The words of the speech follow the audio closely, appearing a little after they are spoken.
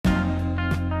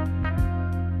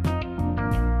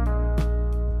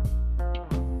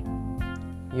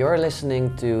You're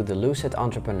listening to The Lucid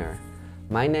Entrepreneur.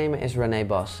 My name is René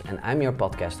Bos and I'm your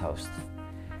podcast host.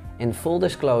 In full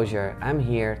disclosure, I'm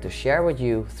here to share with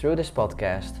you through this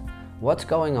podcast what's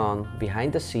going on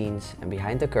behind the scenes and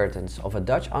behind the curtains of a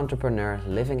Dutch entrepreneur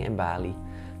living in Bali,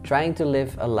 trying to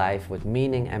live a life with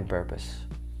meaning and purpose.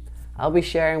 I'll be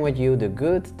sharing with you the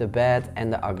good, the bad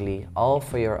and the ugly, all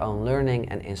for your own learning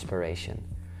and inspiration.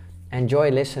 Enjoy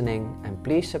listening and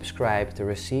please subscribe to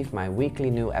receive my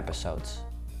weekly new episodes.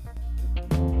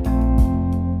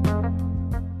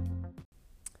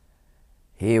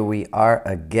 Here we are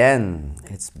again.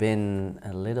 It's been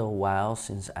a little while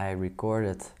since I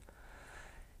recorded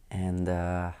and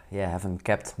haven't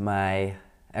kept my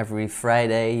every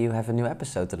Friday you have a new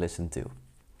episode to listen to.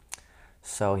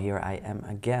 So here I am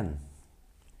again.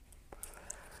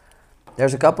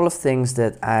 There's a couple of things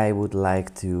that I would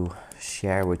like to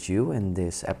share with you in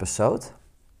this episode.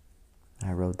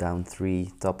 I wrote down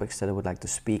 3 topics that I would like to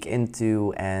speak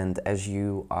into, and as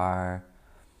you are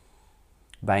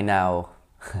by now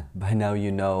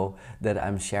you know that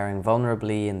I'm sharing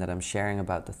vulnerably and that I'm sharing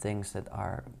about the things that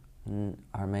are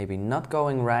maybe not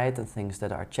going right and things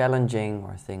that are challenging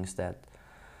or things that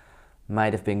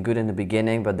might have been good in the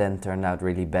beginning but then turned out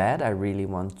really bad. I really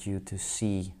want you to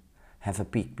have a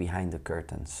peek behind the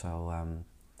curtain. So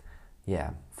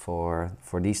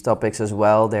for these topics as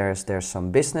well, there's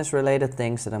some business related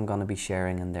things that I'm going to be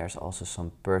sharing, and there's also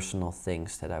some personal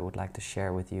things that I would like to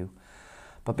share with you.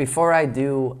 But before I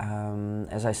do,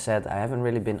 as I said, I haven't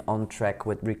really been on track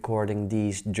with recording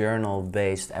these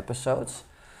journal-based episodes.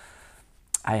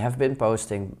 I have been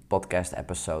posting podcast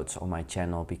episodes on my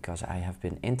channel because I have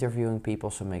been interviewing people,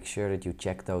 so make sure that you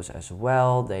check those as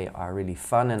well. They are really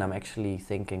fun and I'm actually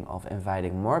thinking of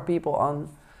inviting more people on.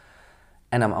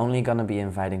 And I'm only going to be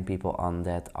inviting people on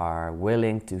that are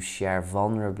willing to share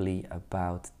vulnerably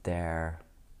about their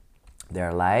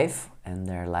life and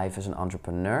their life as an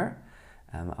entrepreneur.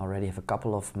 I already have a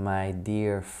couple of my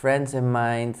dear friends in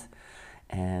mind,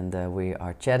 and we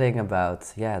are chatting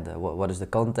about what is the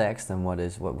context and what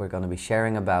we're going to be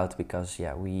sharing about, because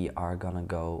we are going to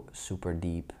go super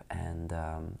deep, and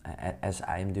as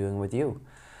I'm doing with you.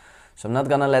 So I'm not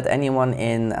going to let anyone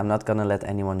in, I'm not going to let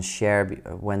anyone share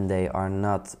when they are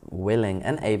not willing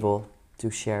and able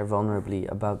to share vulnerably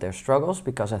about their struggles,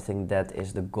 because I think that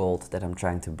is the gold that I'm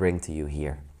trying to bring to you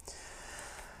here.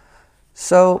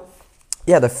 So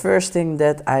the first thing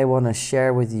that I want to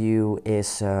share with you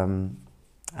is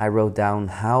I wrote down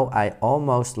how I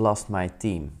almost lost my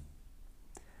team.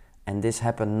 And this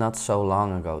happened not so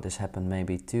long ago. This happened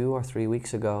maybe 2 or 3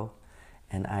 weeks ago.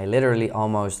 And I literally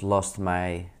almost lost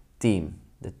my team.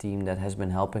 The team that has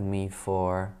been helping me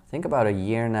for, I think, about a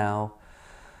year now.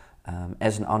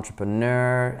 As an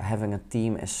entrepreneur, having a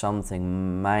team is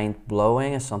something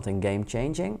mind-blowing, is something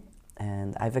game-changing.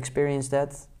 And I've experienced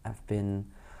that. I've been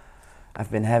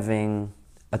having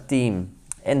a team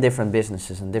in different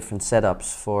businesses and different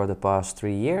setups for the past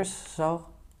 3 years.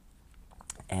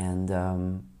 And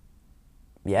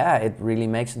it really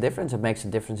makes a difference. It makes a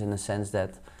difference in the sense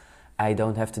that I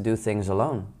don't have to do things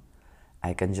alone.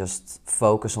 I can just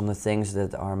focus on the things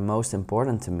that are most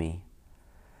important to me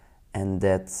and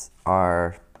that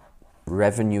are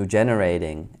revenue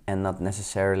generating, and not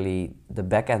necessarily the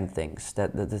back-end things,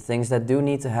 the things that do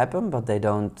need to happen, but they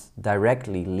don't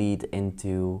directly lead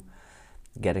into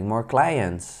getting more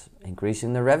clients,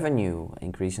 increasing the revenue,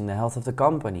 increasing the health of the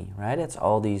company, right? It's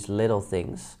all these little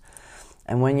things.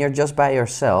 And when you're just by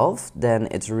yourself, then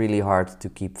it's really hard to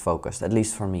keep focused, at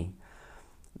least for me.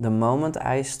 The moment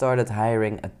I started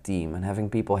hiring a team and having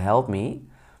people help me,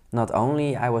 not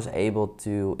only I was able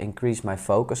to increase my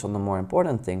focus on the more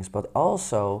important things, but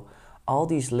also all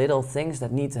these little things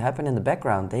that need to happen in the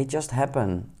background, they just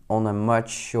happen on a much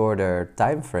shorter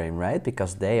time frame, right?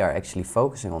 Because they are actually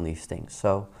focusing on these things.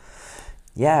 So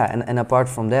and apart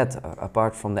from that,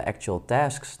 apart from the actual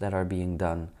tasks that are being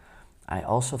done, I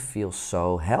also feel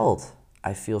so held.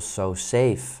 I feel so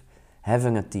safe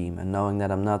having a team and knowing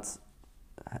that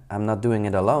I'm not doing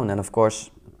it alone. And of course,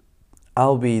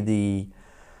 I'll be the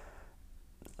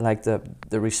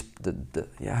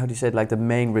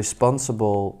main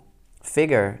responsible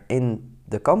figure in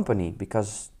the company,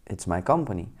 because it's my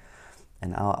company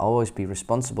and I'll always be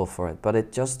responsible for it. But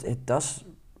it does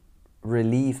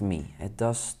relieve me. It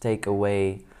does take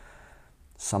away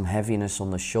some heaviness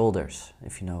on the shoulders,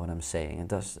 if you know what I'm saying.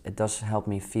 It does help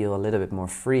me feel a little bit more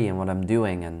free in what I'm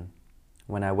doing. And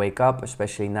when I wake up,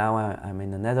 especially now I'm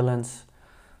in the Netherlands,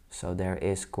 so there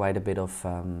is quite a bit of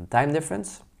time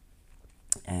difference.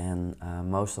 And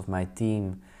most of my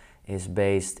team is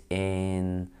based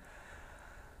in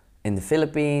in the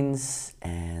Philippines,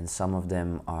 and some of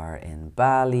them are in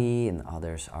Bali, and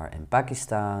others are in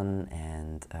Pakistan,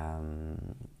 and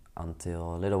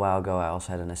until a little while ago I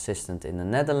also had an assistant in the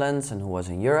Netherlands and who was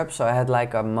in Europe, so I had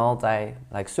like a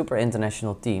super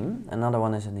international team. Another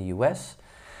one is in the US.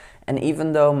 And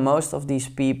even though most of these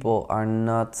people are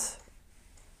not,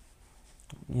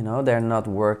 they're not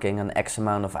working an X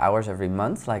amount of hours every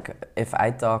month, like if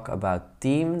I talk about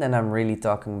team, then I'm really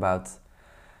talking about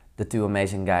the two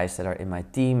amazing guys that are in my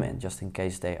team, and just in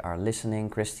case they are listening,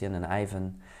 Christian and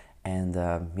Ivan. And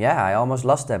I almost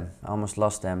lost them. I almost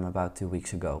lost them about 2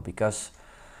 weeks ago, because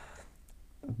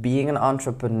being an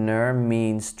entrepreneur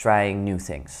means trying new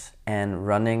things. And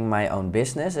running my own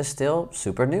business is still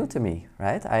super new to me,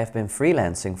 right? I have been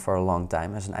freelancing for a long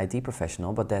time as an IT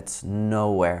professional, but that's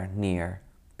nowhere near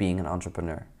being an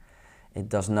entrepreneur. It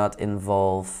does not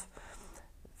involve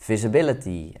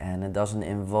visibility, and it doesn't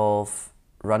involve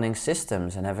running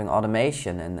systems and having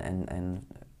automation and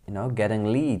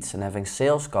getting leads and having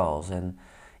sales calls. And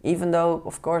even though,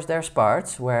 of course, there's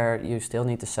parts where you still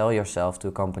need to sell yourself to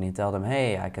a company, tell them,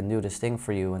 hey, I can do this thing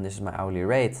for you and this is my hourly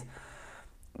rate.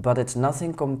 But it's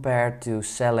nothing compared to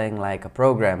selling like a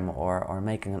program or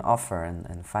making an offer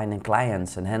and finding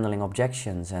clients and handling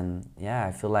objections. And yeah,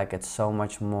 I feel like it's so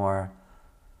much more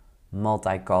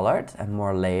multicolored and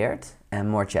more layered and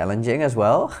more challenging as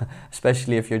well,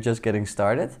 especially if you're just getting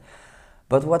started.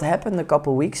 But what happened a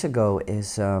couple weeks ago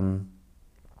is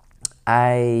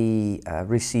I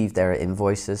receive their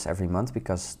invoices every month,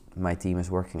 because my team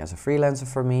is working as a freelancer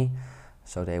for me.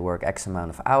 So they work X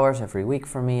amount of hours every week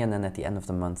for me, and then at the end of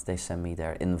the month they send me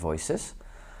their invoices,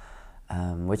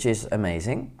 which is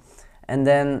amazing. And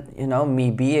then,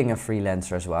 me being a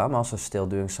freelancer as well, I'm also still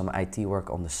doing some IT work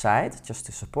on the side, just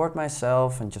to support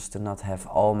myself and just to not have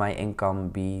all my income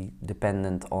be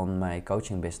dependent on my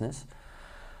coaching business.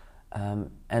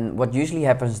 And what usually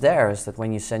happens there is that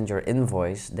when you send your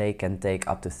invoice, they can take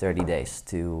up to 30 days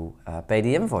to pay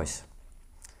the invoice.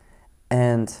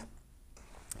 And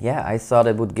yeah, I thought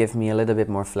it would give me a little bit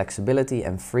more flexibility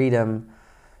and freedom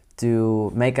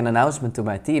to make an announcement to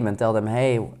my team and tell them,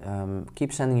 hey,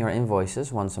 keep sending your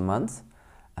invoices once a month,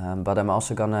 but I'm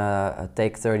also gonna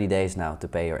take 30 days now to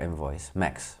pay your invoice,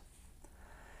 max.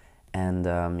 And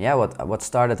what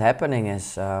started happening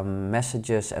is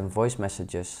messages and voice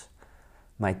messages,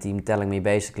 my team telling me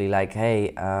basically like,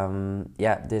 hey,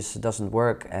 this doesn't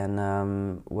work,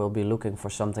 and we'll be looking for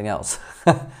something else.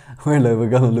 We're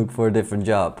gonna look for a different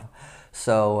job.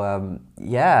 So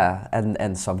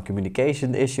and some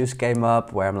communication issues came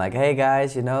up where I'm like, hey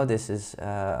guys, this is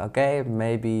okay,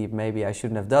 maybe I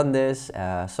shouldn't have done this,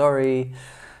 sorry.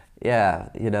 Yeah,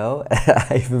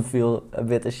 I even feel a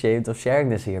bit ashamed of sharing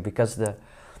this here, because the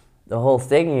whole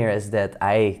thing here is that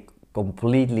I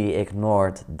completely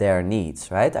ignored their needs,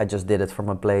 right? I just did it from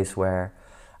a place where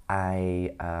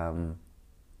I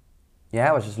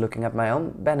was just looking at my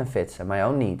own benefits and my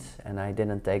own needs, and I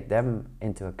didn't take them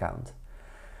into account.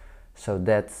 So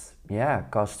that,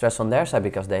 caused stress on their side,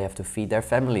 because they have to feed their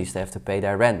families, they have to pay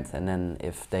their rent. And then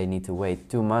if they need to wait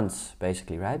 2 months,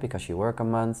 basically, right? Because you work a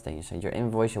month, then you send your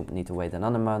invoice, you need to wait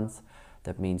another month.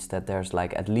 That means that there's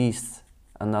like at least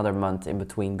another month in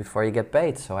between before you get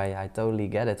paid. So I totally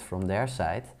get it from their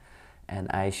side.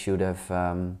 And I should have,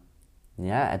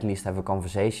 at least have a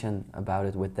conversation about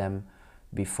it with them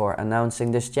before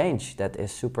announcing this change that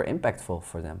is super impactful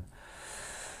for them.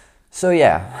 So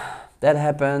that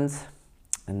happened,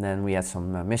 and then we had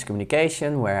some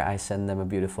miscommunication where I sent them a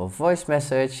beautiful voice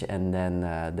message, and then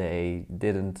they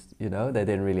didn't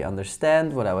really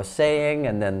understand what I was saying,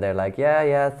 and then they're like,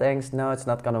 yeah, thanks, no, it's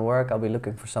not gonna work, I'll be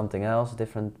looking for something else,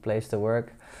 different place to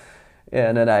work.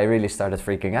 And then I really started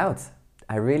freaking out.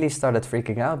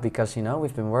 Because,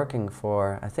 we've been working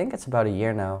for, I think it's about a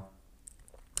year now,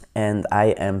 and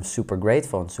I am super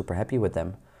grateful and super happy with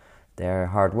them. They're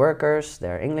hard workers,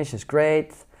 their English is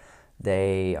great,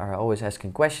 they are always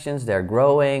asking questions, they're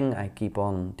growing, I keep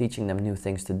on teaching them new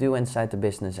things to do inside the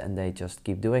business, and they just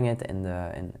keep doing it in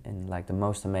like the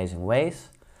most amazing ways.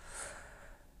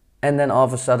 And then all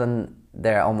of a sudden,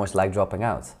 they're almost like dropping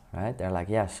out, right? They're like,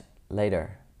 yes,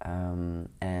 later.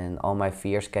 And all my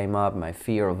fears came up, my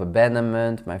fear of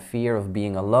abandonment, my fear of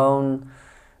being alone,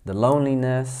 the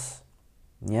loneliness.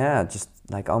 Just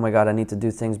like, oh my God, I need to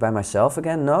do things by myself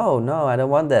again? No, I don't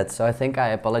want that. So I think I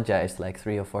apologized like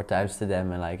 3 or 4 times to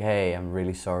them and like, hey, I'm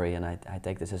really sorry, and I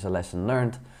take this as a lesson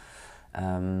learned.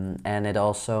 And it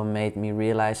also made me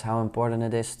realize how important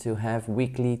it is to have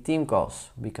weekly team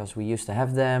calls, because we used to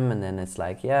have them, and then it's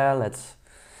like, at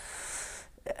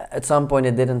some point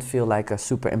it didn't feel like a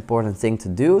super important thing to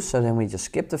do, so then we just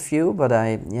skipped a few. But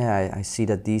I see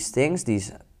that these things,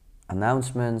 these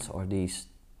announcements or these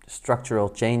structural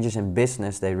changes in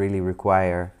business, they really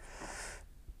require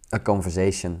a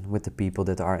conversation with the people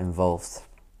that are involved,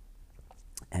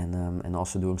 and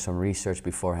also doing some research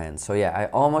beforehand. So yeah, I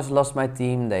almost lost my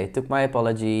team. They took my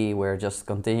apology. We're just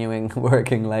continuing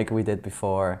working like we did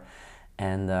before,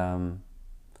 and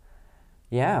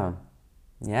yeah,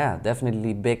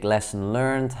 definitely big lesson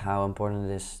learned. How important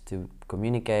it is to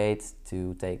communicate,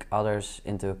 to take others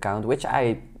into account, which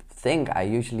I think I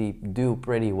usually do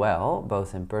pretty well,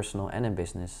 both in personal and in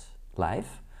business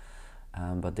life.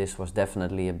 But this was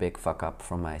definitely a big fuck up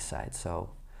from my side. So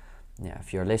yeah,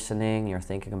 if you're listening, you're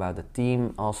thinking about the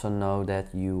team, also know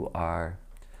that you are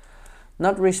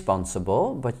not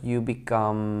responsible, but you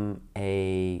become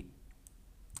a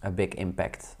big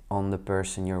impact on the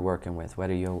person you're working with,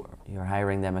 whether you're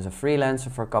hiring them as a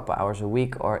freelancer for a couple hours a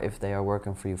week or if they are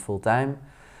working for you full time.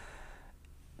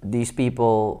 These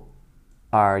people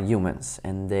are humans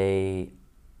and they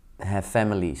have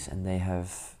families and they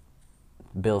have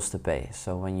bills to pay.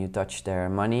 So when you touch their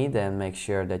money, then make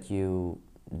sure that you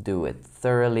do it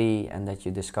thoroughly and that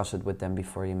you discuss it with them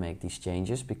before you make these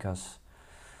changes, because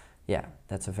yeah,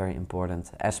 that's a very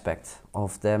important aspect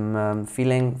of them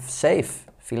feeling safe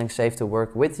to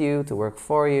work with you, to work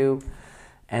for you,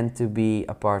 and to be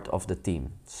a part of the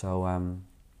team. So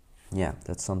yeah,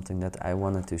 that's something that I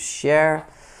wanted to share.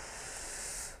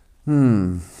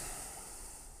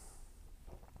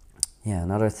 Yeah,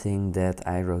 another thing that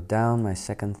I wrote down, my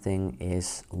second thing,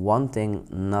 is wanting,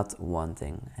 not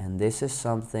wanting. And this is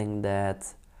something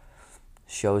that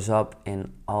shows up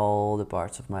in all the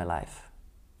parts of my life.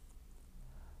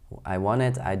 I want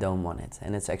it, I don't want it.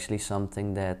 And it's actually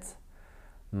something that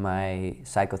my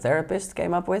psychotherapist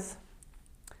came up with.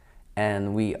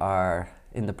 And we are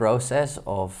in the process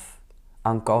of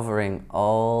uncovering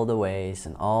all the ways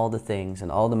and all the things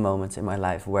and all the moments in my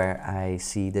life where I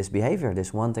see this behavior,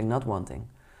 this wanting, not wanting.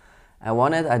 I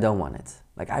want it, I don't want it.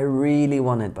 Like, I really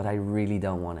want it, but I really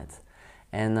don't want it.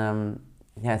 And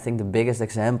yeah, I think the biggest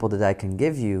example that I can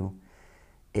give you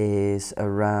is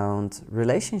around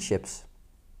relationships,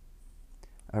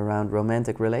 around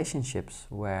romantic relationships,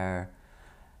 where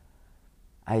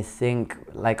I think,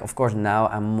 like, of course now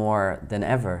I'm more than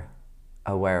ever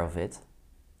aware of it.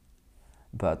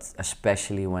 But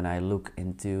especially when I look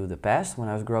into the past, when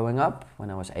I was growing up,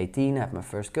 when I was 18, I had my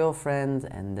first girlfriend,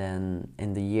 and then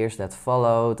in the years that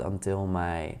followed until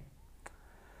my,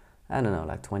 I don't know,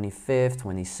 like 25th,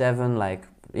 27, like,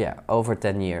 yeah, over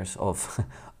 10 years of,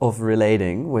 of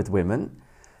relating with women,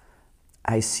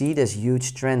 I see this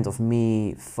huge trend of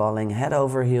me falling head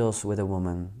over heels with a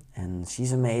woman. And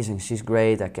she's amazing, she's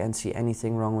great, I can't see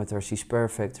anything wrong with her, she's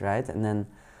perfect, right? And then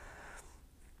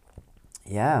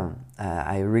yeah,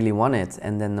 I really want it.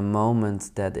 And then the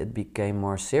moment that it became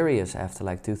more serious, after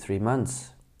like 2-3 months,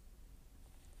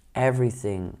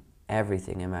 everything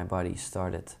in my body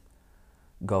started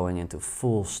going into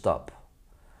full stop.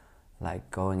 Like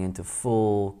going into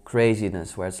full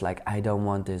craziness, where it's like, I don't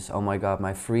want this. Oh my God,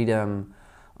 my freedom.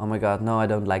 Oh my God, no, I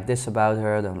don't like this about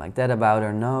her. I don't like that about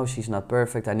her. No, she's not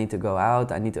perfect. I need to go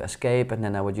out. I need to escape. And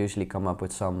then I would usually come up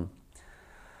with some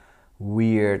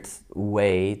weird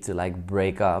way to like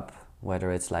break up,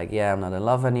 whether it's like, yeah, I'm not in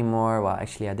love anymore, well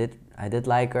actually I did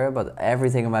like her, but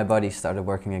everything in my body started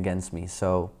working against me.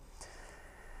 So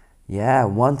yeah,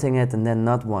 wanting it and then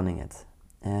not wanting it.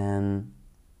 And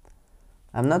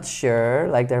I'm not sure,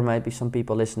 like there might be some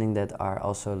people listening that are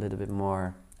also a little bit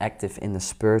more active in the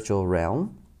spiritual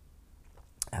realm.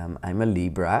 I'm a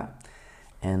Libra,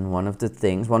 and one of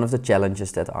the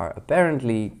challenges that are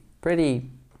apparently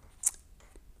pretty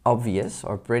obvious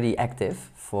or pretty active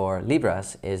for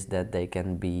Libras is that they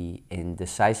can be in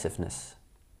decisiveness.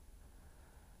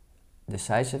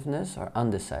 Decisiveness or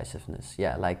undecisiveness?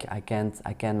 Yeah, like I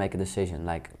can't make a decision.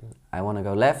 Like I want to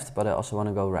go left, but I also want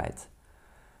to go right.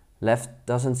 Left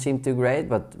doesn't seem too great,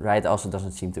 but right also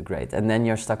doesn't seem too great. And then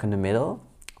you're stuck in the middle,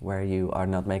 where you are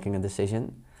not making a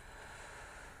decision.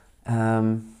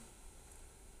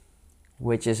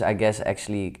 Which is, I guess,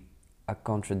 actually a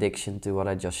contradiction to what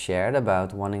I just shared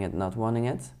about wanting it, not wanting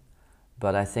it.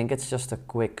 But I think it's just a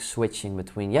quick switching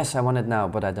between, yes, I want it now,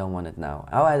 but I don't want it now.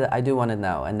 Oh, I do want it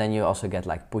now. And then you also get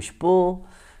like push-pull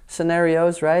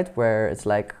scenarios, right? Where it's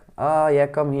like, oh yeah,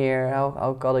 come here,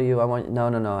 I'll cuddle you.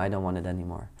 No, I don't want it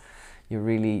anymore. You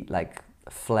really like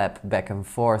flap back and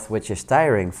forth, which is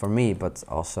tiring for me, but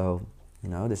also, you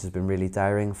know, this has been really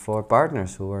tiring for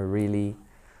partners who are really,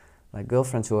 like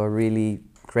girlfriends who are really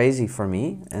crazy for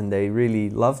me and they really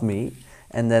love me,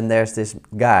 and then there's this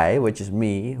guy, which is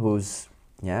me, who's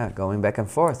going back and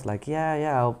forth, like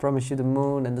I'll promise you the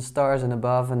moon and the stars and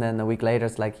above, and then a week later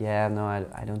it's like no,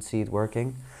 I don't see it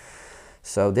working.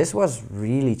 So this was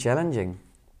really challenging.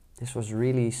 This was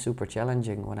really super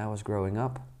challenging when I was growing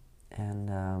up.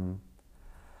 And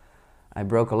I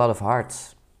broke a lot of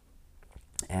hearts.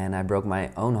 And I broke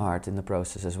my own heart in the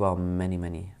process as well,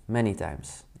 many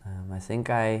times. I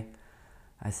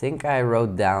think I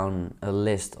wrote down a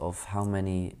list of how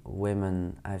many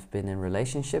women I've been in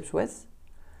relationships with.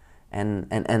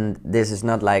 And this is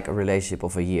not like a relationship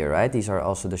of a year, right? These are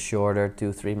also the shorter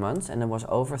 2-3 months, and it was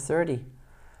over 30.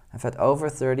 I've had over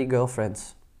 30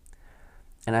 girlfriends.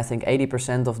 And I think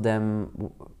 80% of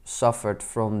them suffered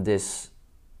from this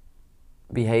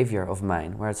behavior of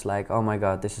mine, where it's like, oh my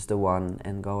God, this is the one,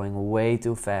 and going way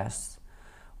too fast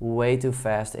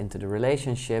into the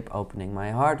relationship, opening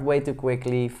my heart way too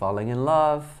quickly, falling in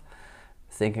love,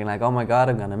 thinking like, oh my God,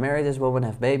 I'm gonna marry this woman,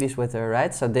 have babies with her,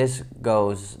 right? So this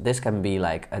can be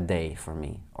like a day for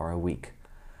me, or a week.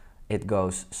 It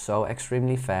goes so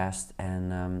extremely fast,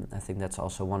 and I think that's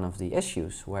also one of the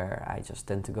issues, where I just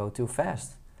tend to go too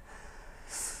fast.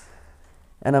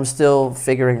 And I'm still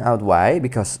figuring out why,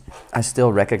 because I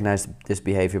still recognize this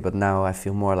behavior, but now I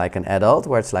feel more like an adult,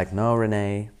 where it's like, no,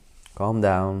 Renee, calm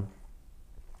down,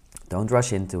 don't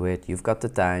rush into it, you've got the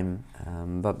time.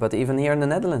 But even here in the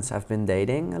Netherlands, I've been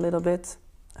dating a little bit,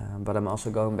 but I'm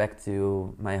also going back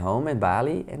to my home in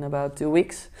Bali in about 2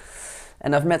 weeks.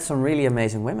 And I've met some really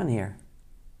amazing women here.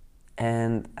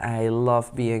 And I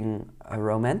love being a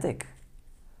romantic.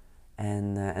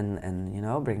 And you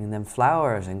know, bringing them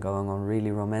flowers and going on really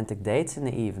romantic dates in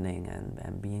the evening,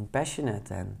 and being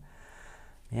passionate. And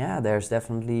yeah, there's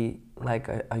definitely like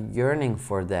a yearning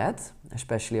for that,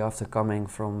 especially after coming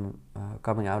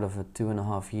out of a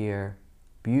 2.5 year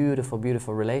beautiful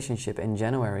relationship in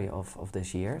January of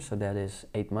this year. So that is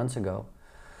 8 months ago.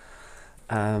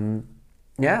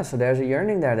 Yeah, so there's a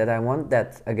yearning there that I want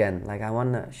that again. Like, I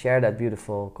want to share that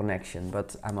beautiful connection,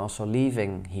 but I'm also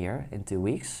leaving here in 2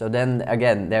 weeks. So then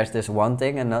again, there's this one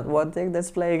thing and not one thing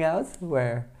that's playing out,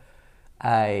 where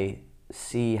I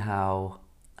see how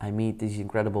I meet these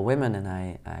incredible women, and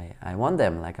I want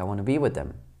them, like I want to be with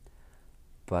them.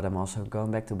 But I'm also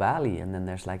going back to Bali, and then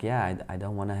there's like, yeah, I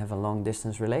don't want to have a long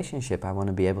distance relationship. I want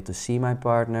to be able to see my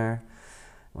partner,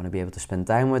 I want to be able to spend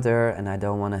time with her, and I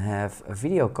don't want to have a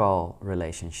video call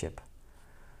relationship.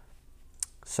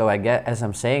 So I get, as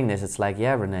I'm saying this, it's like,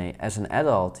 yeah, Renee, as an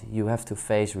adult, you have to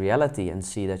face reality and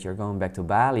see that you're going back to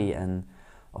Bali, and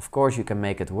of course you can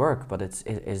make it work, but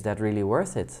is that really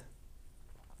worth it?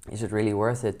 Is it really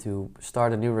worth it to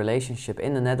start a new relationship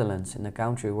in the Netherlands, in a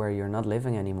country where you're not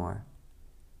living anymore?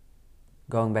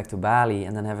 Going back to Bali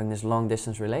and then having this long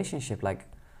distance relationship, like,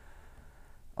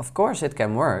 of course it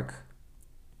can work.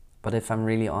 But if I'm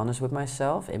really honest with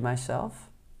myself,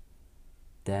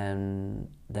 then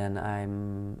I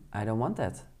don't want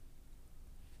that.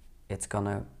 It's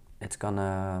gonna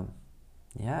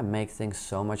yeah, make things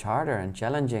so much harder and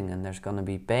challenging, and there's gonna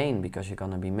be pain because you're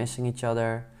gonna be missing each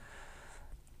other.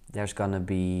 There's gonna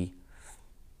be,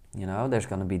 you know, there's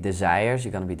gonna be desires.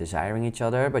 You're gonna be desiring each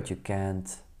other, but you can't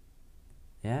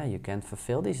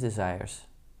fulfill these desires.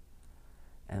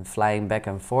 And flying back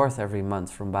and forth every month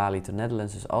from Bali to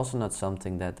Netherlands is also not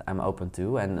something that I'm open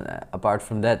to. And apart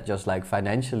from that, just like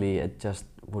financially, it just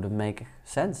wouldn't make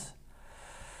sense.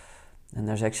 And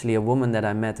there's actually a woman that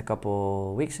I met a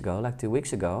couple weeks ago, like 2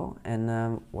 weeks ago,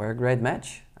 and we're a great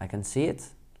match. I can see it,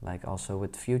 like also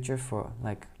with future, for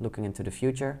like looking into the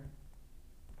future.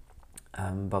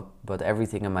 But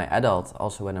everything in my adult,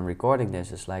 also when I'm recording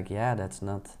this, is like, yeah, that's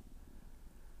not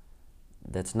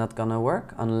gonna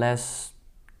work unless.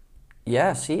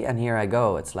 Yeah, see, and here I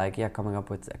go. It's like, yeah, coming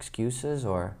up with excuses,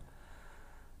 or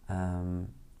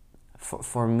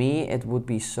for me, it would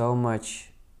be so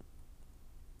much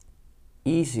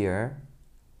easier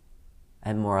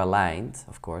and more aligned,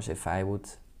 of course, if I would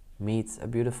meet a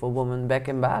beautiful woman back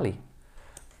in Bali.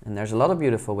 And there's a lot of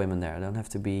beautiful women there. I don't have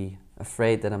to be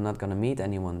afraid that I'm not going to meet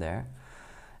anyone there.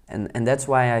 And that's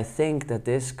why I think that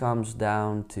this comes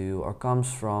down to, or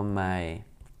comes from my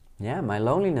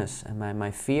loneliness and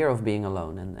my fear of being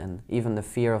alone, and even the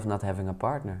fear of not having a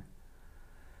partner.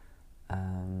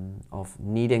 Of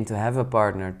needing to have a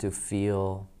partner to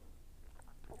feel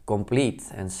complete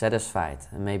and satisfied,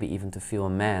 and maybe even to feel a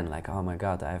man, like, oh my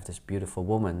God, I have this beautiful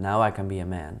woman, now I can be a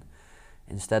man.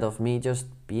 Instead of me just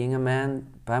being a man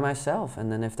by myself,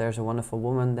 and then if there's a wonderful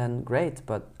woman, then great,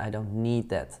 but I don't need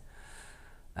that.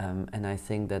 And I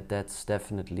think that that's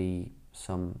definitely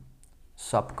some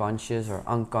subconscious or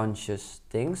unconscious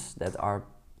things that are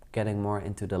getting more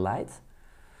into the light.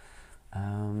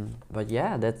 But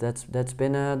yeah, that's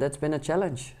been a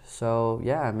challenge. So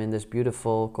yeah, I'm in this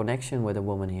beautiful connection with a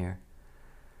woman here,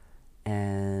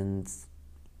 and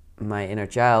my inner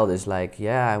child is like,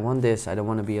 yeah, I want this. I don't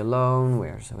want to be alone.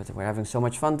 We're having so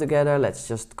much fun together. Let's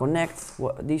just connect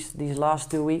these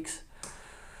last 2 weeks.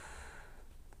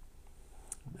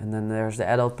 And then there's the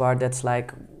adult part that's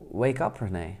like, wake up,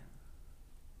 Renee.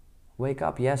 Wake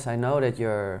up. Yes, I know that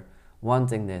you're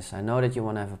wanting this. I know that you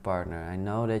want to have a partner. I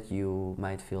know that you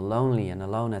might feel lonely and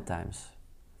alone at times.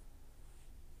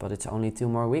 But it's only 2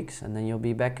 more weeks, and then you'll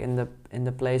be back in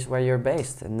the place where you're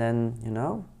based, and then, you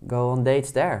know, go on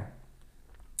dates there.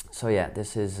 So yeah,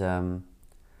 this is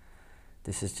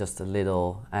just a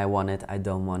little I want it, I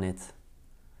don't want it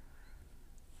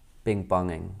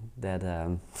ping-ponging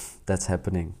that's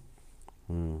happening.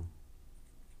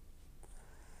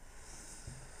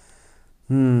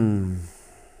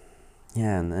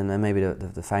 Yeah, and then maybe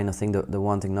the final thing, the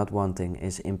wanting, not wanting,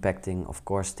 is impacting, of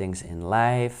course, things in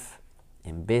life,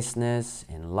 in business,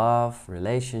 in love,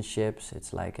 relationships.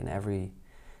 It's like in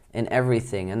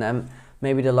everything. And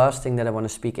maybe the last thing that I want to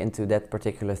speak into that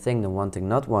particular thing, the wanting,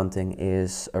 not wanting,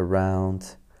 is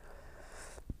around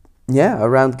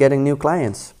getting new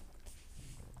clients.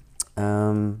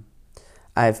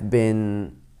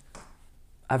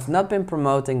 I've not been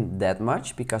promoting that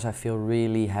much because I feel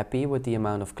really happy with the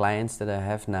amount of clients that I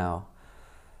have now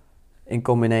in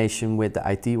combination with the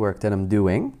IT work that I'm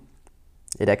doing.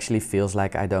 It actually feels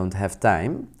like I don't have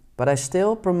time, but I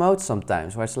still promote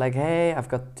sometimes where it's like, hey, I've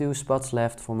got 2 spots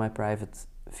left for my private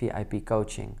VIP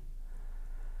coaching.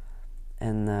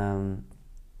 And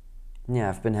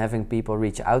I've been having people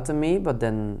reach out to me, but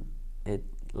then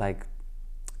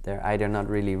they're either not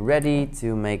really ready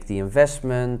to make the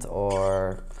investment,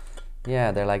 or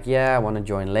they're like, I want to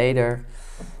join later.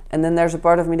 And then there's a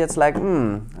part of me that's like,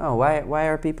 why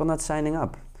are people not signing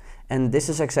up? And this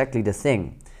is exactly the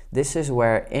thing. This is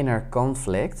where inner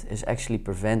conflict is actually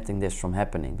preventing this from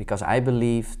happening, because I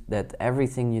believe that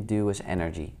everything you do is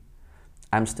energy.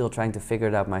 I'm still trying to figure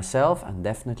it out myself. I'm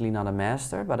definitely not a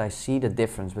master, but I see the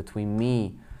difference between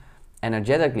me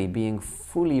energetically being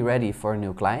fully ready for a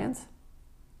new client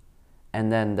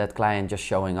and then that client just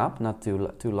showing up not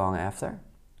too long after.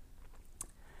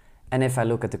 And if I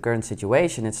look at the current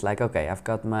situation, it's like, okay, I've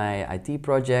got my IT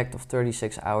project of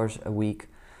 36 hours a week,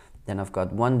 then I've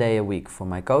got 1 day a week for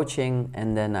my coaching,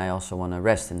 and then I also want to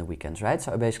rest in the weekends, right?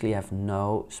 So I basically have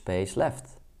no space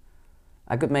left.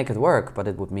 I could make it work, but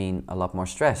it would mean a lot more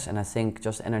stress. And I think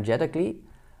just energetically,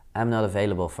 I'm not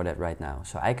available for that right now.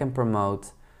 So I can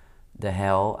promote the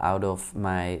hell out of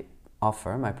my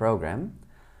offer, my program.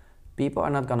 People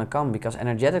are not going to come because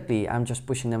energetically, I'm just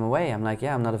pushing them away. I'm like,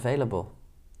 I'm not available.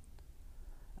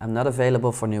 I'm not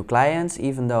available for new clients,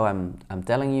 even though I'm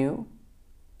telling you,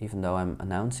 even though I'm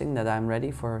announcing that I'm ready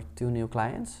for 2 new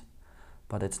clients.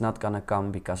 But it's not going to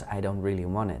come because I don't really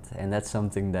want it. And that's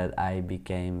something that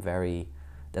became very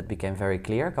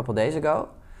clear a couple days ago.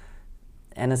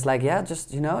 And it's like,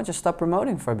 just stop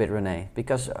promoting for a bit, Renee.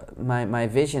 Because my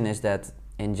vision is that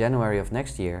in January of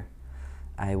next year,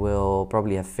 I will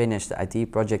probably have finished the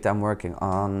IT project I'm working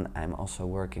on. I'm also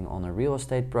working on a real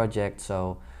estate project.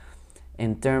 So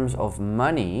in terms of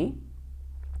money,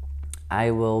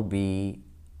 I will be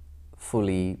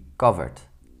fully covered.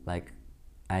 Like,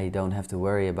 I don't have to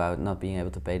worry about not being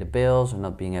able to pay the bills or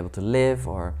not being able to live,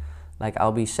 or like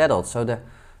I'll be settled. So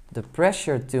the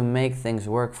pressure to make things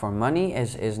work for money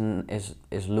is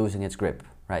losing its grip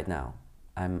right now.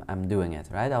 I'm doing it,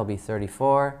 right? I'll be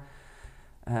 34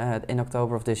 in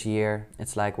October of this year.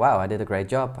 It's like, wow, I did a great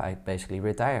job. I basically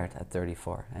retired at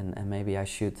 34, and maybe I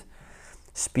should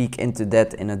speak into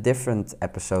that in a different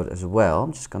episode as well.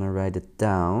 I'm just gonna write it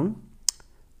down.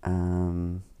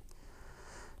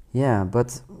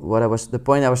 But the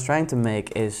point I was trying to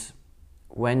make is,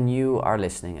 when you are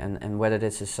listening, and whether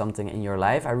this is something in your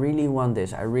life, I really want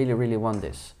this, I really, really want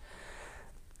this.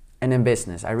 And in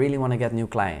business, I really want to get new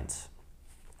clients.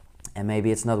 And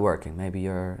maybe it's not working. Maybe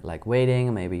you're like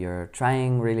waiting, maybe you're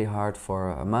trying really hard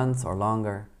for a month or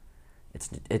longer.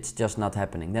 It's just not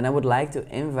happening. Then I would like to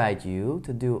invite you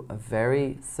to do a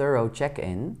very thorough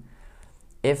check-in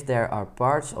if there are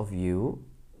parts of you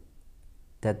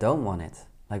that don't want it.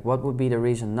 Like, what would be the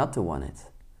reason not to want it?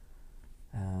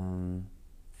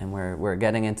 And we're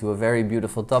getting into a very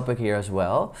beautiful topic here as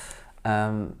well,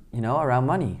 around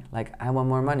money. Like, I want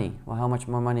more money. Well, how much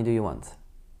more money do you want?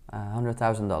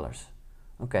 $100,000.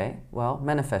 Okay, well,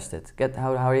 manifest it.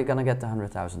 How are you going to get the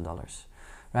 $100,000?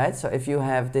 Right? So if you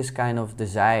have this kind of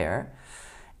desire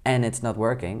and it's not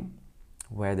working,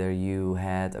 whether you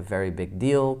had a very big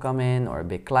deal come in or a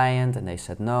big client and they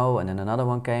said no, and then another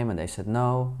one came and they said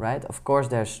no, right? Of course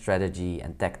there's strategy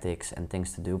and tactics and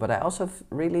things to do, but I also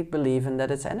really believe in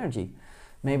that it's energy.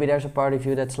 Maybe there's a part of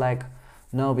you that's like,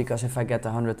 no, because if I get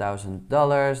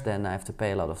 $100,000, then I have to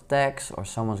pay a lot of tax, or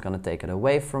someone's gonna take it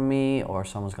away from me, or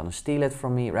someone's gonna steal it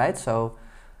from me, right? So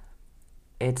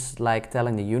it's like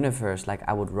telling the universe, like,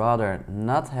 I would rather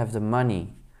not have the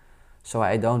money so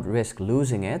I don't risk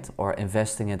losing it or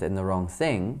investing it in the wrong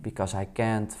thing, because I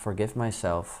can't forgive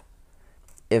myself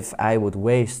if I would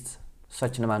waste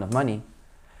such an amount of money,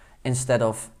 instead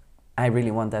of, I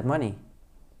really want that money.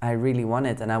 I really want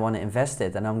it and I want to invest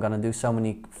it and I'm going to do so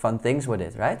many fun things with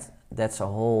it, right? That's a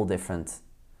whole different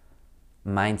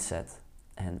mindset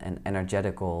and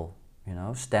energetical,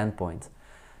 standpoint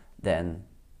than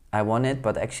I want it,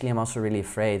 but actually I'm also really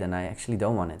afraid and I actually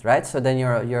don't want it, right? So then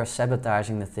you're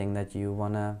sabotaging the thing that you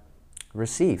want to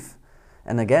receive.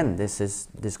 And again,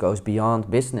 this goes beyond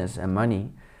business and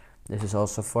money. This is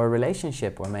also for a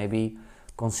relationship, or maybe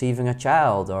conceiving a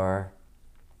child, or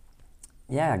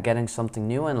getting something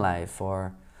new in life,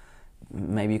 or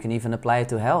maybe you can even apply it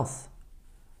to health,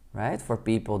 right? For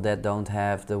people that don't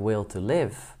have the will to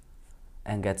live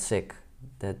and get sick,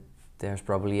 that there's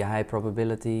probably a high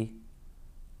probability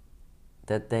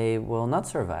that they will not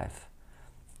survive.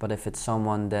 But if it's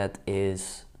someone that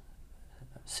is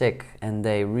sick and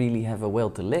they really have a will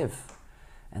to live,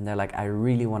 and they're like, I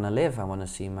really want to live, I want to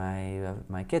see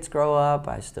my kids grow up,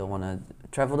 I still want to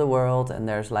travel the world, and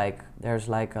there's like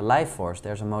a life force,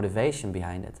 there's a motivation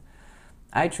behind it.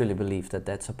 I truly believe that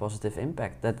that's a positive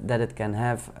impact, that it can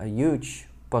have a huge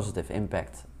positive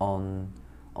impact on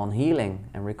healing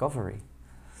and recovery.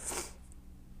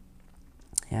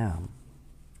 Yeah.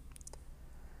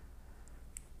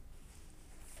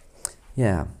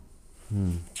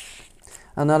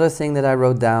 Another thing that I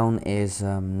wrote down is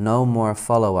no more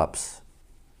follow-ups.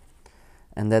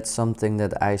 And that's something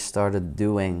that I started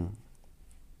doing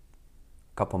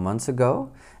a couple months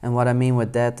ago. And what I mean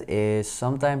with that is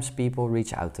sometimes people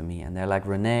reach out to me and they're like,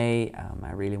 Renee,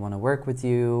 I really want to work with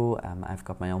you. I've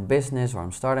got my own business, or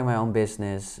I'm starting my own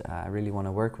business. I really want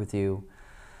to work with you.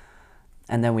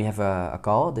 And then we have a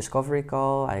call, a discovery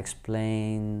call. I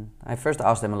first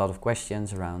ask them a lot of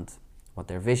questions around what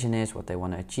their vision is, what they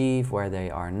want to achieve, where they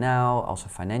are now, also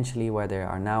financially where they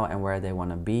are now and where they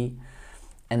want to be.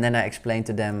 And then I explain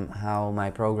to them how my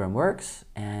program works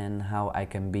and how I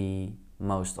can be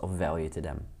most of value to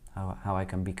them, how I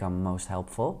can become most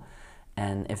helpful.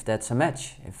 And if that's a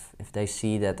match, if they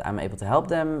see that I'm able to help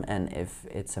them, and if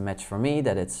it's a match for me,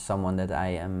 that it's someone that I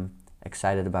am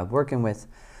excited about working with.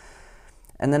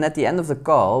 And then at the end of the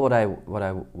call, what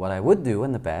I would do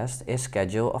in the past is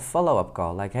schedule a follow-up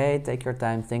call. Like, hey, take your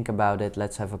time, think about it,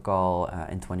 let's have a call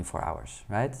in 24 hours,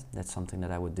 right? That's something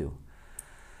that I would do.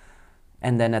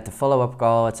 And then at the follow-up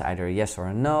call, it's either a yes or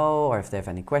a no, or if they have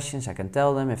any questions, I can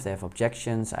tell them. If they have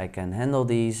objections, I can handle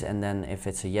these. And then if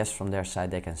it's a yes from their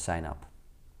side, they can sign up.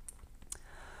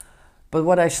 But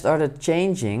what I started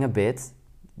changing a bit,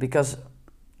 because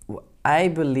I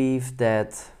believe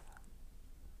that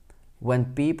when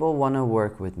people want to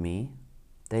work with me,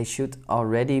 they should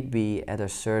already be at a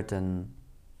certain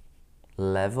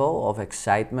level of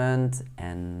excitement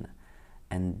and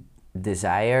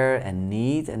desire and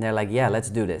need, and they're like, yeah, let's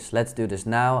do this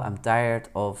now, I'm tired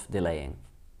of delaying,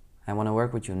 I want to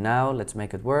work with you now, let's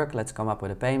make it work, let's come up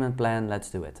with a payment plan, let's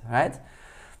do it, right?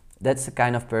 That's the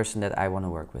kind of person that I want to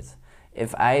work with.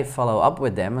 If I follow up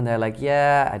with them and they're like,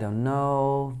 yeah, I don't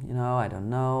know,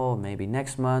 maybe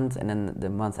next month, and then the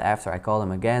month after I call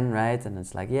them again, right? And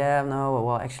it's like, yeah, no,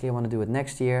 well, actually I want to do it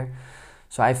next year.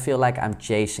 So I feel like I'm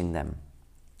chasing them.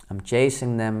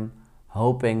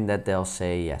 Hoping that they'll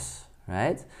say yes,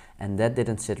 right? And that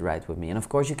didn't sit right with me. And of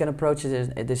course you can approach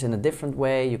this in a different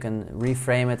way. You can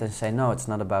reframe it and say, no, it's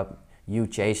not about you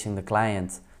chasing the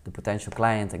client, the potential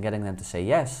client, and getting them to say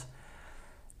yes.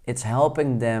 It's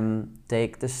helping them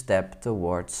take the step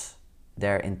towards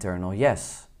their internal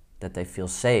yes, that they feel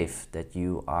safe, that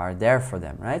you are there for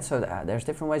them, right? So there's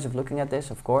different ways of looking at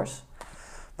this, of course.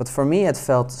 But for me, it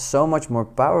felt so much more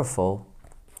powerful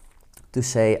to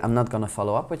say, I'm not going to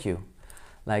follow up with you.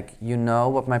 Like, you know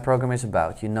what my program is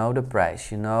about, you know the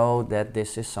price, you know that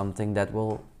this is something that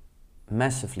will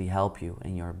massively help you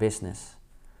in your business.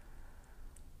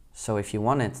 So if you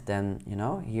want it, then,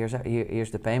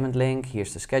 here's the payment link,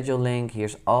 here's the schedule link,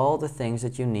 here's all the things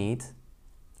that you need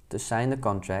to sign the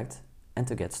contract and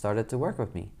to get started to work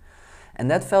with me. And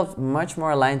that felt much more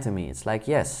aligned to me. It's like,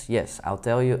 yes, I'll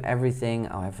tell you everything.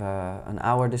 I'll have an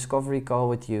hour discovery call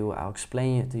with you. I'll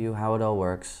explain to you how it all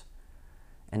works.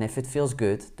 And if it feels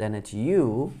good, then it's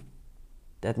you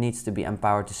that needs to be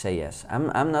empowered to say yes.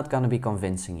 I'm not going to be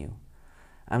convincing you.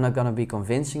 I'm not going to be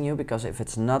convincing you, because if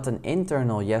it's not an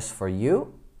internal yes for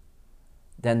you,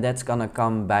 then that's gonna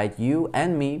come bite you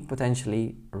and me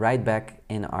potentially right back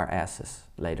in our asses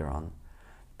later on.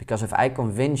 Because if I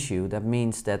convince you, that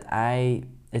means that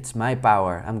it's my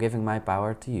power. I'm giving my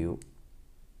power to you.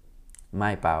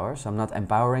 My power. So I'm not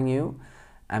empowering you.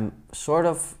 I'm sort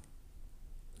of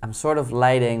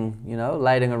lighting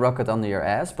a rocket under your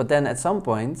ass. But then at some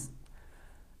point,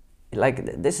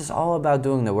 like, this is all about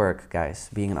doing the work, guys,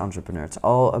 being an entrepreneur. It's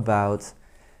all about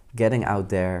getting out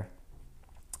there,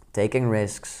 taking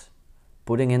risks,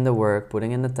 putting in the work,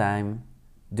 putting in the time,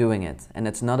 doing it. And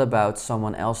it's not about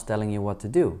someone else telling you what to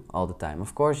do all the time.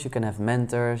 Of course, you can have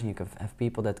mentors, you can have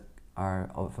people that are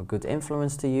of a good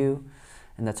influence to you.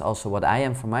 And that's also what I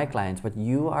am for my clients. But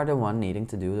you are the one needing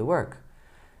to do the work.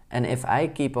 And if I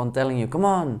keep on telling you, come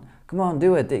on,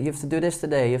 do it. You have to do this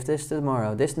today, you have this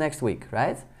tomorrow, this next week,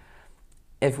 right?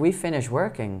 If we finish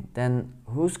working, then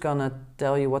who's gonna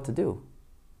tell you what to do?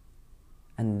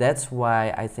 And that's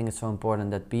why I think it's so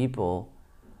important that people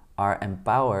are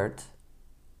empowered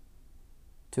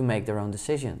to make their own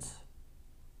decisions.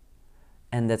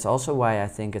 And that's also why I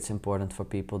think it's important for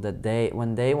people that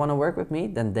when they want to work with me,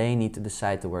 then they need to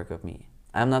decide to work with me.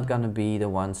 I'm not going to be the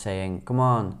one saying, come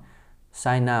on,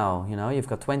 sign now, you've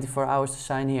got 24 hours to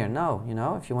sign here. No,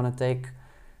 if you want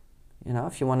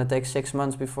to take 6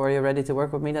 months before you're ready to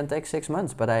work with me, then take 6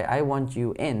 months. But I want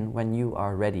you in when you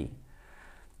are ready.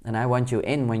 And I want you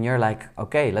in when you're like,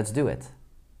 okay, let's do it.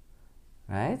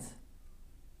 Right?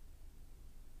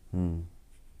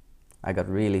 I got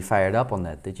really fired up on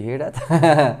that. Did you hear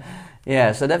that?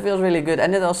 Yeah, so that feels really good.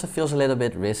 And it also feels a little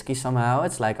bit risky somehow.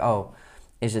 It's like, oh,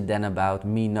 is it then about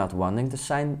me not wanting to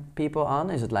sign people on?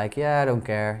 Is it like, yeah, I don't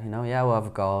care. Yeah, we'll have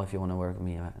a call if you want to work with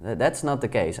me. That's not the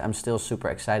case. I'm still super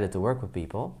excited to work with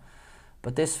people.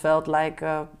 But this felt like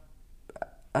a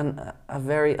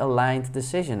very aligned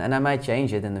decision. And I might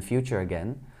change it in the future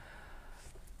again.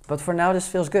 But for now, this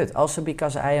feels good. Also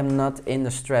because I am not in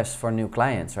the stress for new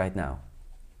clients right now.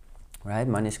 Right,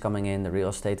 money's coming in, the real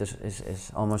estate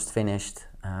is almost finished.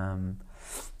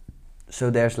 So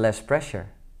there's less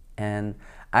pressure. And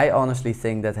I honestly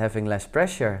think that having less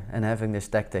pressure and having this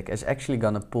tactic is actually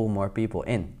gonna pull more people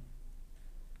in.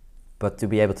 But to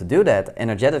be able to do that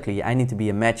energetically, I need to be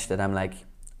a match that I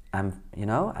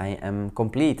am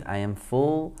complete, I am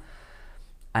full,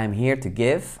 I'm here to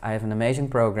give. I have an amazing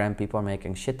program. People are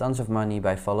making shit tons of money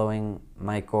by following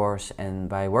my course and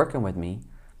by working with me.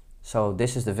 So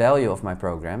this is the value of my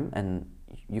program, and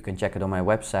you can check it on my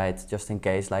website just in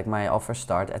case. Like, my offers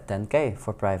start at 10K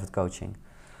for private coaching,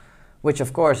 which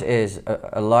of course is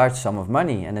a large sum of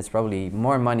money, and it's probably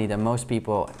more money than most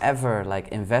people ever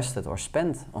invested or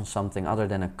spent on something other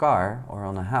than a car or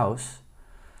on a house.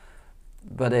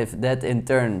 But if that in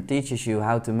turn teaches you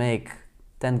how to make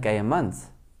 10K a month,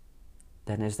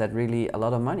 then is that really a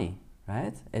lot of money,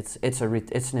 right? It's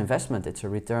an investment. It's a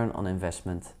return on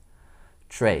investment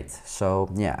trade. So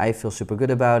yeah, I feel super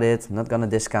good about it. I'm not gonna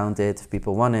discount it. If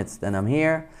people want it, then I'm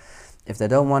here. If they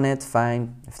don't want it,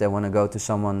 fine. If they want to go to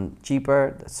someone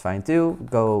cheaper, that's fine too.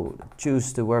 Go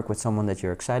choose to work with someone that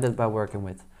you're excited about working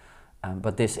with.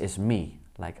 But this is me.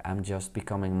 Like, I'm just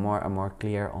becoming more and more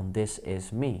clear on this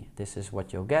is me. This is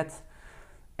what you'll get.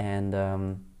 And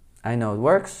I know it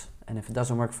works. And if it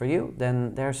doesn't work for you,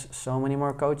 then there's so many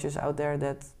more coaches out there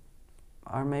that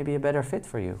are maybe a better fit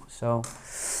for you. So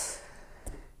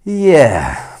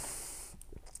yeah,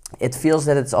 it feels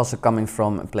that it's also coming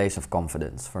from a place of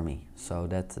confidence for me. So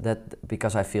that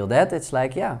because I feel that, it's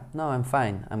like, yeah, no, I'm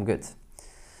fine, I'm good.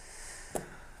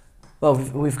 Well,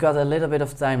 we've got a little bit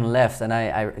of time left, and I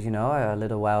a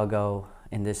little while ago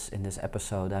in this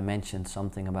episode, I mentioned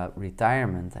something about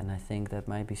retirement, and I think that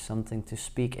might be something to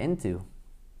speak into.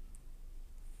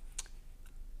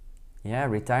 Yeah,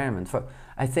 retirement.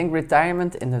 I think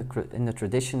retirement in the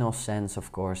traditional sense,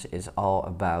 of course, is all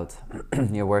about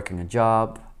you're working a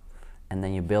job, and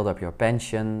then you build up your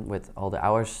pension with all the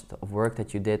hours of work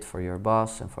that you did for your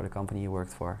boss and for the company you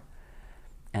worked for.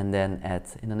 And then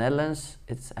in the Netherlands,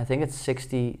 I think it's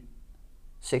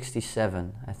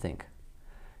 67, I think.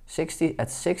 At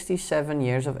 67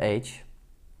 years of age,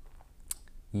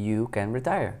 you can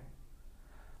retire.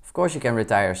 Of course you can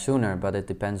retire sooner, but it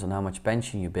depends on how much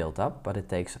pension you build up, but it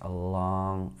takes a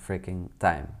long freaking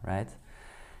time, right?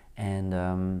 And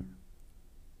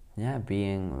yeah,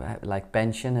 being like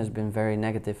pension has been very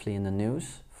negatively in the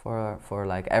news for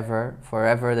like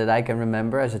forever that I can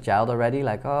remember as a child already.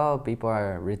 Like, oh, people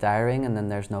are retiring and then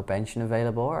there's no pension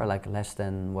available, or like less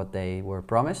than what they were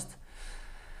promised.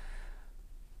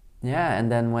 Yeah,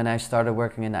 and then when I started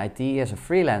working in IT as a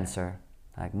freelancer,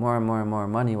 like more and more and more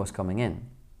money was coming in.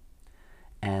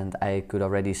 And I could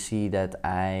already see that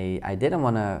I didn't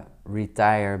want to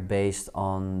retire based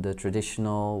on the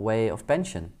traditional way of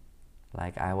pension.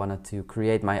 Like, I wanted to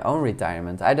create my own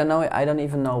retirement. I don't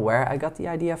even know where I got the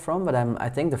idea from, but I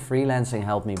think the freelancing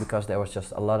helped me because there was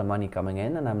just a lot of money coming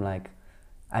in, and I'm like,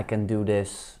 I can do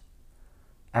this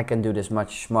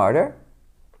much smarter.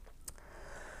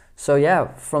 So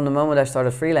yeah, from the moment I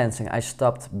started freelancing, I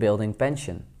stopped building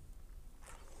pension.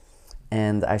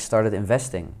 And I started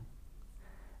investing.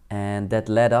 And that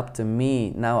led up to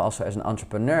me now also as an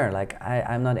entrepreneur. Like,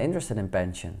 I'm not interested in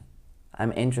pension.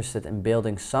 I'm interested in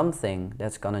building something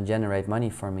that's going to generate money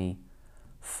for me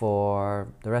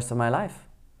for the rest of my life.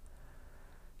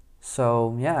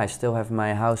 So yeah, I still have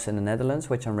my house in the Netherlands,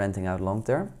 which I'm renting out long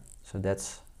term. So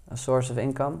that's a source of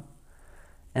income.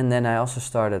 And then I also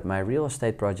started my real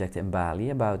estate project in Bali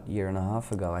about a year and a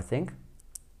half ago, I think.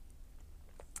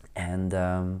 And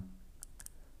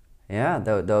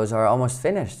those are almost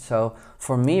finished. So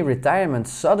for me, retirement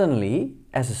suddenly,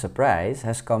 as a surprise,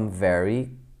 has come very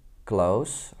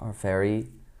close, or very,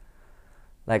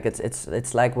 like,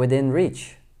 it's like within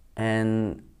reach.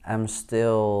 And I'm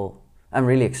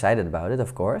really excited about it,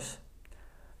 of course.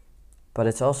 But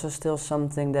it's also still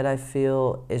something that I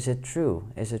feel, is it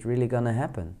true? Is it really gonna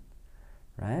happen?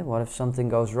 Right? What if something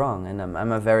goes wrong? And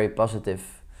I'm a very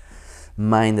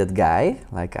positive-minded guy.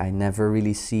 Like, I never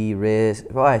really see risk.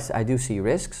 Well, I do see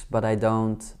risks, but I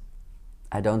don't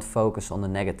focus on the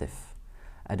negative.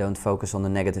 I don't focus on the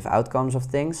negative outcomes of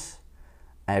things.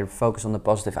 I focus on the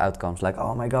positive outcomes. Like,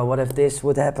 oh my God, what if this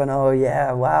would happen? Oh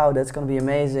yeah, wow, that's gonna be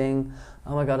amazing.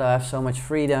 Oh my God, I have so much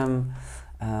freedom.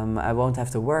 I won't have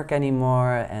to work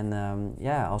anymore, and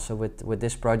also with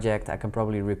this project, I can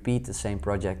probably repeat the same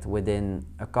project within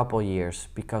a couple years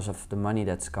because of the money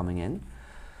that's coming in.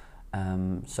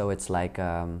 So it's like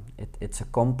it's a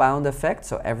compound effect.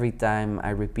 So every time I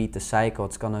repeat the cycle,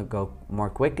 it's gonna go more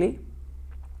quickly.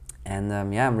 And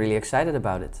I'm really excited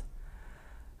about it.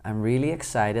 I'm really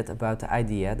excited about the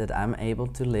idea that I'm able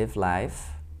to live life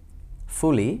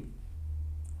fully,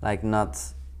 like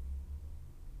not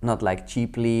like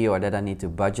cheaply, or that I need to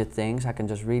budget things. I can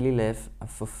just really live a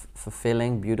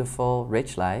fulfilling, beautiful,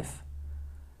 rich life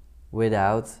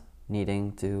without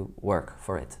needing to work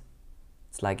for it.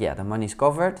 It's like, yeah, the money's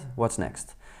covered, what's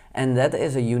next? And that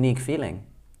is a unique feeling.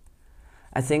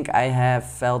 I think I have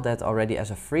felt that already as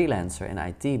a freelancer in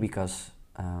IT, because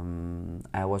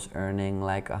I was earning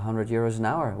like 100 euros an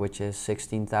hour, which is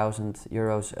 16,000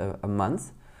 euros a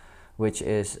month, which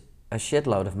is a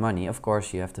shitload of money. Of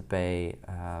course, you have to pay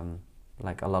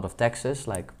like a lot of taxes,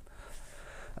 like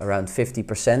around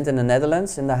 50% in the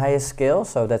Netherlands in the highest scale.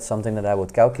 So that's something that I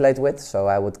would calculate with. So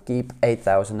I would keep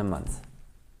 8,000 a month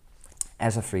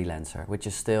as a freelancer, which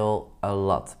is still a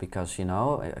lot, because, you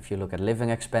know, if you look at living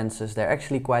expenses, they're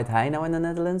actually quite high now in the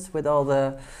Netherlands with all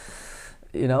the,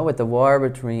 you know, with the war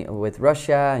with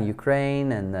Russia and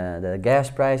Ukraine, and the gas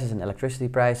prices and electricity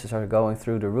prices are going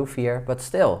through the roof here. But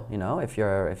still, you know, if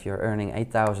you're earning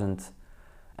 8,000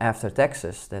 after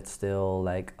taxes, that's still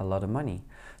like a lot of money.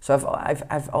 So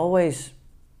I've always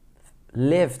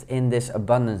lived in this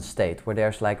abundant state where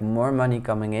there's like more money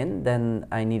coming in than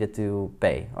I needed to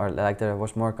pay, or like there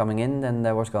was more coming in than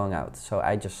there was going out. So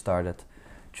I just started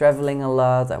traveling a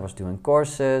lot. I was doing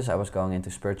courses. I was going into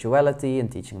spirituality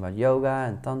and teaching about yoga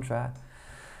and tantra.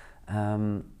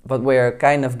 But we're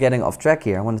kind of getting off track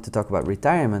here. I wanted to talk about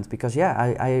retirement because, yeah,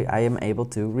 I am able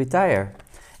to retire.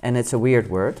 And it's a weird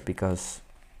word because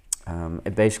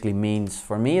it basically means,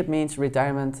 for me, it means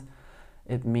retirement.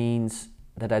 It means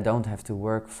that I don't have to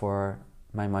work for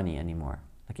my money anymore.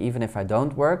 Like, even if I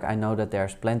don't work, I know that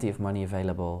there's plenty of money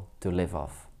available to live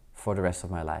off for the rest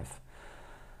of my life.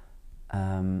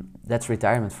 That's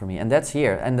retirement for me, and that's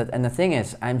here. And the thing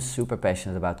is, I'm super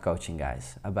passionate about coaching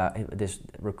guys, about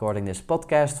recording this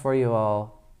podcast for you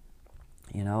all,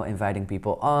 you know, inviting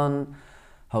people on,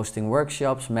 hosting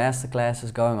workshops,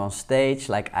 masterclasses, going on stage.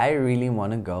 Like, I really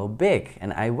want to go big,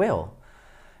 and I will.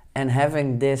 And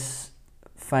having this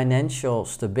financial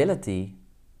stability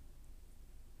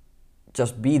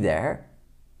just be there,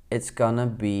 it's gonna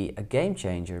be a game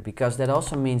changer, because that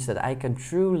also means that I can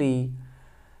truly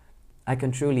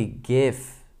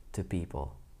give to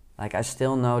people. Like, I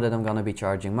still know that I'm gonna be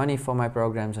charging money for my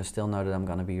programs. I still know that I'm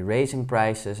gonna be raising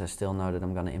prices. I still know that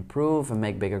I'm gonna improve and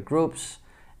make bigger groups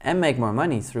and make more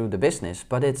money through the business,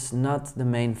 but it's not the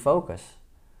main focus.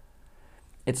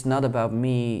 It's not about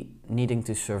me needing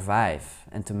to survive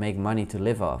and to make money to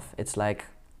live off. It's like,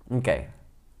 okay,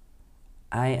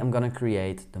 I am gonna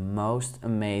create the most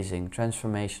amazing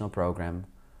transformational program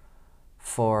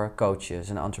for coaches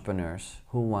and entrepreneurs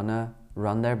who wanna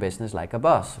run their business like a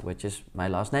boss, which is my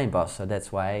last name, Boss. So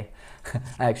that's why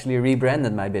I actually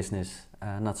rebranded my business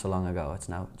not so long ago. It's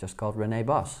now just called Rene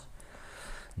Boss,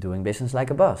 doing business like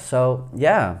a boss. So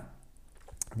yeah,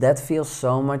 that feels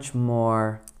so much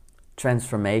more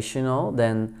transformational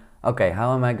than, okay,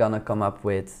 how am I gonna come up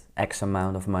with X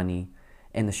amount of money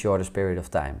in the shortest period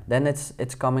of time? Then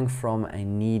it's coming from a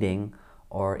needing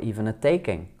or even a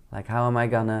taking. Like how am I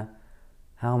gonna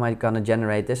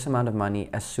generate this amount of money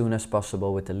as soon as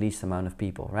possible with the least amount of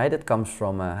people, right? It comes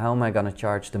from how am I gonna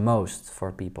charge the most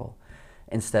for people,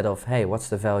 instead of, hey, what's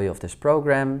the value of this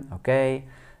program? Okay,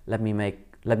 let me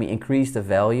increase the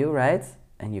value, right?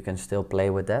 And you can still play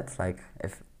with that. Like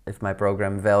if my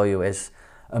program value is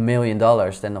 $1 million,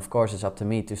 then of course it's up to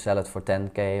me to sell it for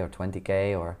 10K or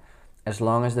 20K, or as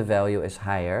long as the value is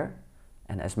higher.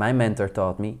 And as my mentor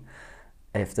taught me,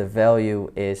 if the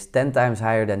value is 10 times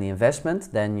higher than the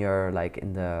investment, then you're like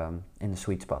in the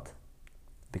sweet spot,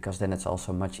 because then it's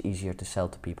also much easier to sell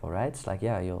to people, right? It's like,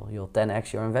 yeah, you'll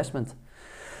 10x your investment.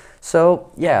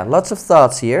 So yeah, lots of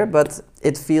thoughts here, but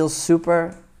it feels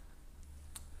super.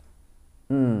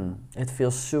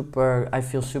 I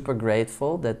feel super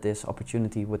grateful that this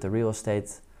opportunity with the real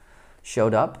estate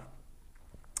showed up.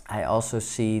 I also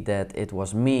see that it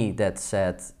was me that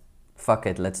said, fuck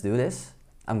it, let's do this.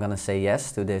 I'm gonna say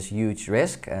yes to this huge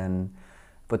risk, and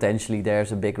potentially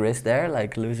there's a big risk there,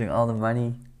 like losing all the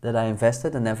money that I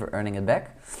invested and never earning it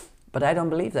back. But I don't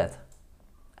believe that.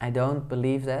 I don't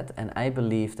believe that, and I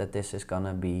believe that this is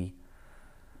gonna be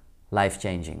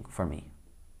life-changing for me.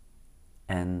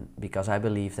 And because I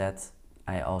believe that,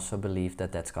 I also believe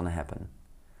that that's gonna happen.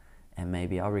 And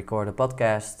maybe I'll record a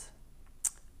podcast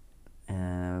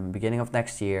beginning of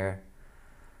next year,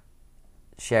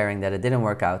 sharing that it didn't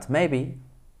work out, maybe,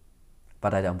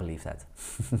 but I don't believe that.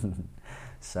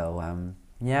 So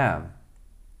yeah,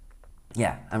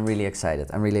 I'm really excited.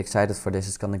 I'm really excited for this.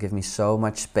 It's gonna give me so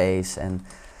much space, and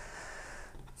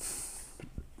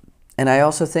I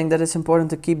also think that it's important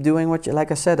to keep doing what you,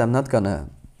 like I said, I'm not gonna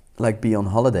like be on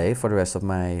holiday for the rest of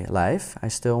my life. I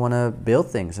still want to build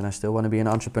things, and I still want to be an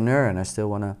entrepreneur, and I still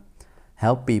want to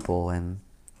help people,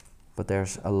 but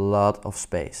there's a lot of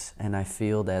space, and I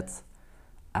feel that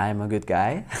I'm a good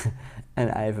guy and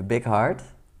I have a big heart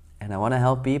and I want to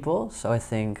help people. So I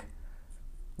think,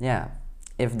 yeah,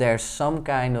 if there's some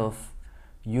kind of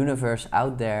universe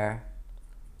out there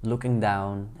looking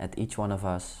down at each one of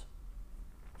us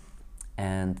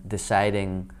and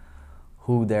deciding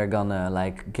who they're gonna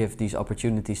like give these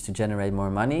opportunities to generate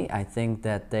more money, I think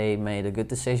that they made a good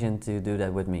decision to do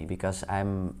that with me, because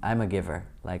I'm a giver.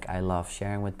 Like, I love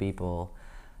sharing with people,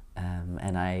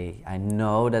 and I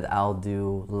know that I'll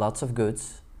do lots of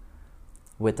goods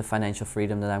with the financial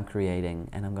freedom that I'm creating,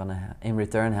 and I'm gonna in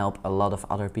return help a lot of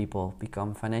other people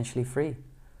become financially free.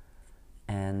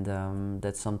 And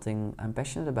that's something I'm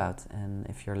passionate about. And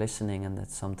if you're listening and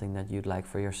that's something that you'd like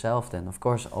for yourself, then of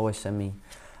course always send me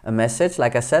a message.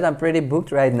 Like I said, I'm pretty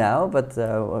booked right now, but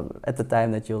at the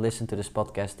time that you'll listen to this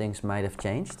podcast, things might have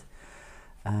changed.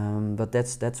 But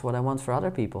that's what I want for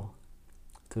other people,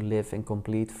 to live in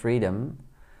complete freedom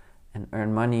and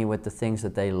earn money with the things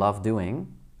that they love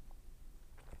doing,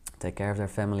 take care of their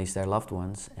families, their loved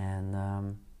ones,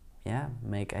 and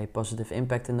make a positive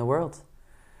impact in the world.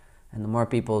 And the more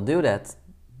people do that,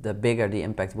 the bigger the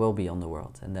impact will be on the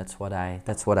world, and that's what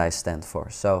I stand for.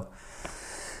 So,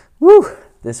 woo!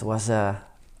 This was a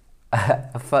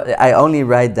fun. I only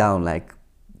write down like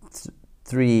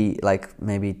three, like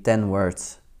maybe 10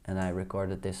 words, and I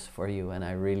recorded this for you, and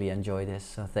I really enjoy this.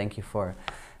 So thank you for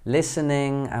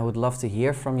listening. I would love to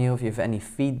hear from you if you have any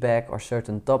feedback or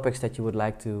certain topics that you would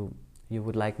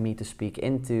like me to speak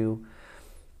into.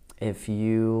 If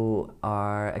you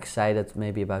are excited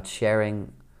maybe about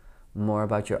sharing more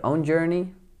about your own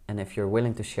journey, and if you're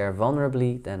willing to share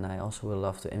vulnerably, then I also would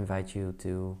love to invite you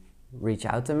to reach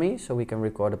out to me so we can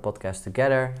record a podcast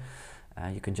together.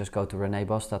 You can just go to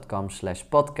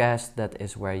reneboss.com/podcast. That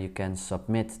is where you can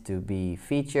submit to be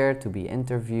featured, to be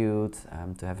interviewed,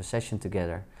 to have a session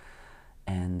together.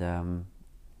 And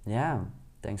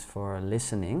thanks for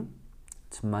listening.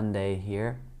 It's Monday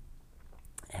here,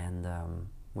 and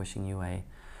wishing you a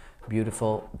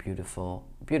beautiful, beautiful,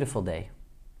 beautiful day.